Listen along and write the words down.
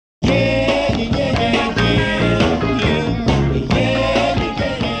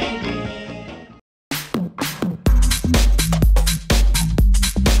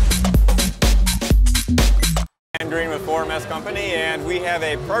for MESSE Company, and we have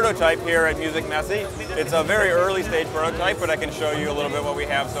a prototype here at MESSE. It's a very early stage prototype, but I can show you a little bit what we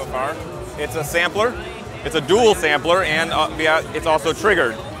have so far. It's a sampler. It's a dual sampler, and it's also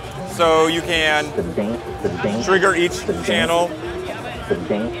triggered. So you can trigger each channel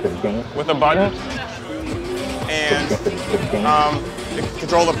with a button and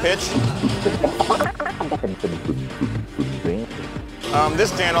control the pitch.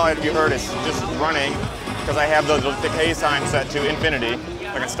 This channel, as you heard, is just running because I have the decay time set to infinity.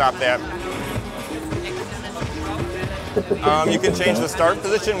 I can stop that. You can change the start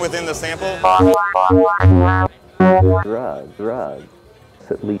position within the sample. Drug.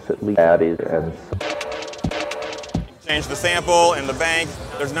 At least that is. Change the sample and the bank.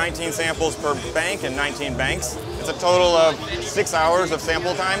 There's 19 samples per bank and 19 banks. It's a total of 6 hours of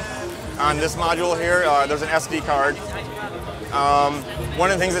sample time. On this module here, there's an SD card. One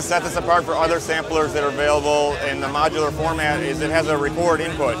of the things that sets this apart for other samplers that are available in the modular format is it has a record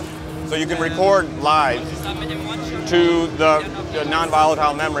input. So you can record live to the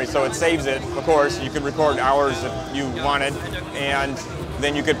non-volatile memory, so it saves it, of course. You could record hours if you wanted, and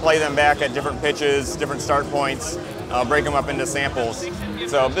then you could play them back at different pitches, different start points, break them up into samples.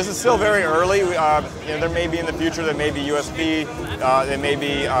 So this is still very early. There may be in the future, there may be USB, there may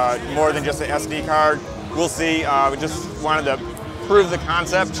be more than just an SD card. We'll see. We just wanted to prove the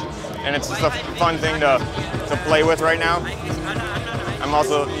concept, and it's just a fun thing to play with right now. I'm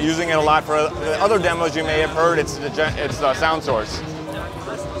also using it a lot for the other demos you may have heard. It's a sound source.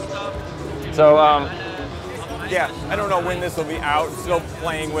 So yeah, I don't know when this will be out. Still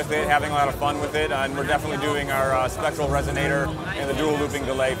playing with it, having a lot of fun with it, and we're definitely doing our spectral resonator and the dual looping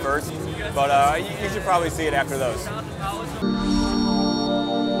delay first. But you should probably see it after those.